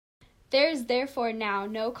There is therefore now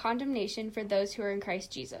no condemnation for those who are in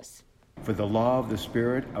Christ Jesus. For the law of the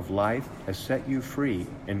Spirit of life has set you free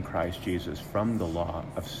in Christ Jesus from the law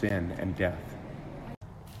of sin and death.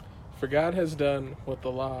 For God has done what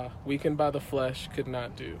the law, weakened by the flesh, could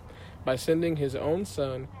not do. By sending his own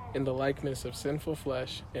Son in the likeness of sinful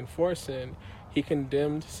flesh, and for sin, he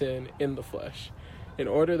condemned sin in the flesh, in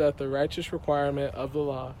order that the righteous requirement of the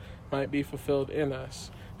law might be fulfilled in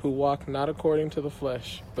us, who walk not according to the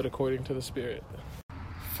flesh, but according to the Spirit.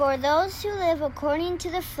 For those who live according to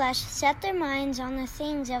the flesh set their minds on the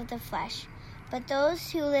things of the flesh, but those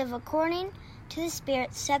who live according to the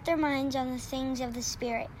Spirit set their minds on the things of the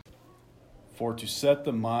Spirit. For to set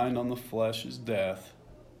the mind on the flesh is death,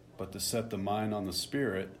 but to set the mind on the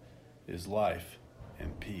Spirit is life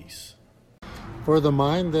and peace. For the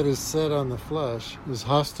mind that is set on the flesh is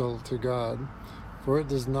hostile to God, for it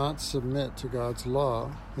does not submit to God's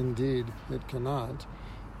law. Indeed, it cannot.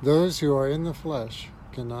 Those who are in the flesh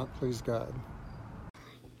cannot please God.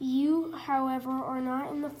 You, however, are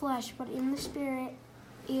not in the flesh, but in the Spirit,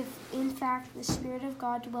 if in fact the Spirit of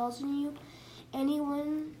God dwells in you.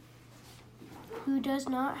 Anyone who does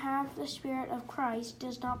not have the Spirit of Christ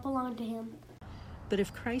does not belong to him. But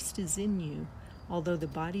if Christ is in you, although the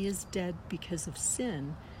body is dead because of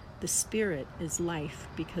sin, the Spirit is life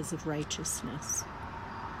because of righteousness.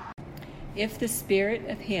 If the Spirit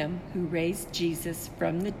of him who raised Jesus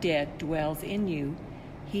from the dead dwells in you,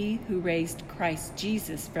 he who raised Christ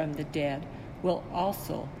Jesus from the dead will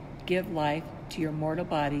also give life to your mortal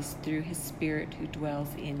bodies through his Spirit who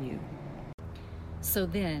dwells in you. So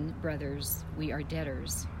then, brothers, we are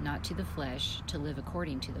debtors, not to the flesh, to live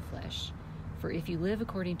according to the flesh. For if you live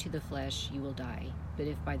according to the flesh, you will die. But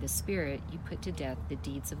if by the Spirit you put to death the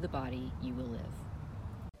deeds of the body, you will live.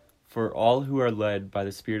 For all who are led by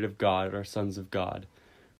the Spirit of God are sons of God.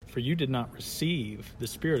 For you did not receive the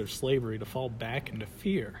spirit of slavery to fall back into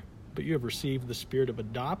fear, but you have received the spirit of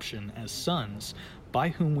adoption as sons, by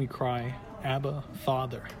whom we cry, Abba,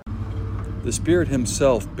 Father. The Spirit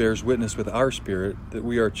himself bears witness with our spirit that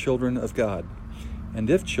we are children of God. And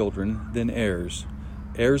if children, then heirs,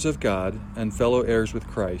 heirs of God and fellow heirs with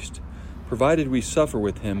Christ, provided we suffer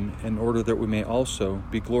with him in order that we may also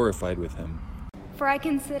be glorified with him. For I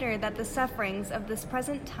consider that the sufferings of this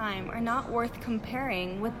present time are not worth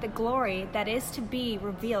comparing with the glory that is to be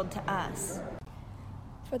revealed to us.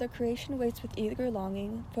 For the creation waits with eager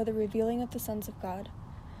longing for the revealing of the sons of God.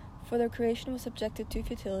 For the creation was subjected to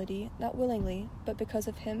futility, not willingly, but because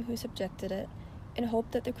of him who subjected it, in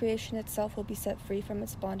hope that the creation itself will be set free from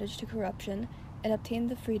its bondage to corruption, and obtain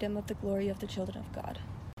the freedom of the glory of the children of God.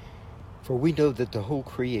 For we know that the whole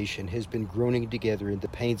creation has been groaning together in the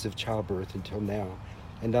pains of childbirth until now,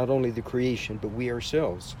 and not only the creation, but we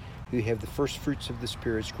ourselves, who have the first fruits of the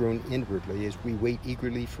spirits, groan inwardly as we wait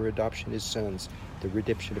eagerly for adoption as sons, the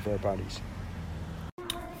redemption of our bodies.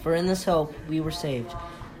 For in this hope we were saved.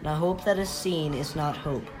 Now hope that is seen is not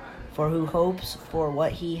hope, for who hopes for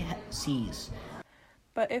what he sees?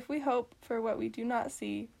 But if we hope for what we do not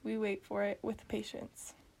see, we wait for it with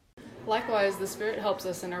patience. Likewise, the Spirit helps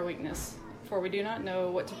us in our weakness, for we do not know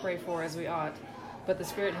what to pray for as we ought, but the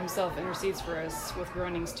Spirit himself intercedes for us with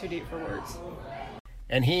groanings too deep for words.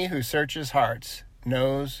 And he who searches hearts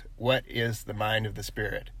knows what is the mind of the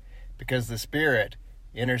Spirit, because the Spirit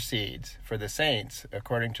intercedes for the saints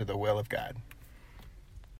according to the will of God.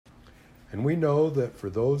 And we know that for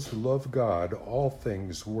those who love God, all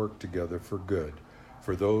things work together for good,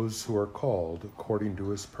 for those who are called according to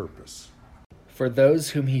his purpose. For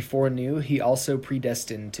those whom he foreknew, he also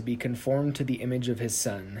predestined to be conformed to the image of his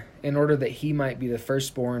Son, in order that he might be the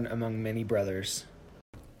firstborn among many brothers.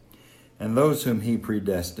 And those whom he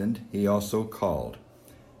predestined, he also called.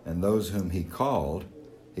 And those whom he called,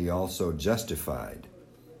 he also justified.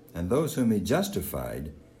 And those whom he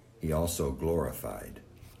justified, he also glorified.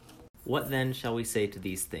 What then shall we say to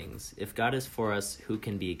these things? If God is for us, who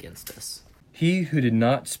can be against us? He who did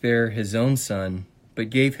not spare his own Son, but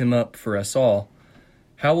gave him up for us all,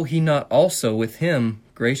 how will he not also with him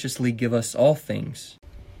graciously give us all things?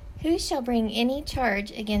 Who shall bring any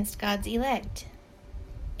charge against God's elect?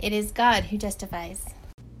 It is God who justifies.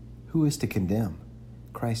 Who is to condemn?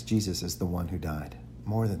 Christ Jesus is the one who died.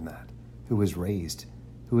 More than that, who was raised,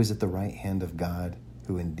 who is at the right hand of God,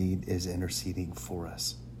 who indeed is interceding for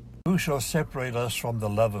us. Who shall separate us from the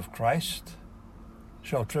love of Christ?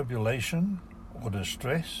 Shall tribulation, or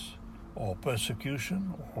distress, or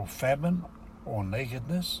persecution, or famine, or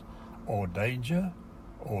nakedness, or danger,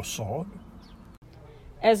 or sword?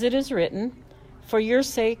 As it is written, for your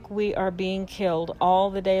sake we are being killed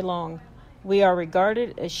all the day long. We are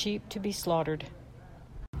regarded as sheep to be slaughtered.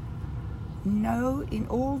 No, in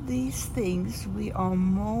all these things we are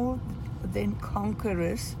more than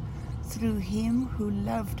conquerors through him who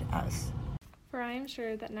loved us. For I am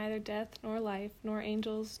sure that neither death, nor life, nor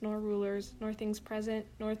angels, nor rulers, nor things present,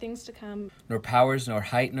 nor things to come, nor powers, nor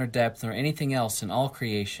height, nor depth, nor anything else in all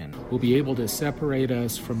creation will be able to separate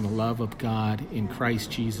us from the love of God in Christ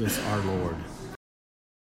Jesus our Lord.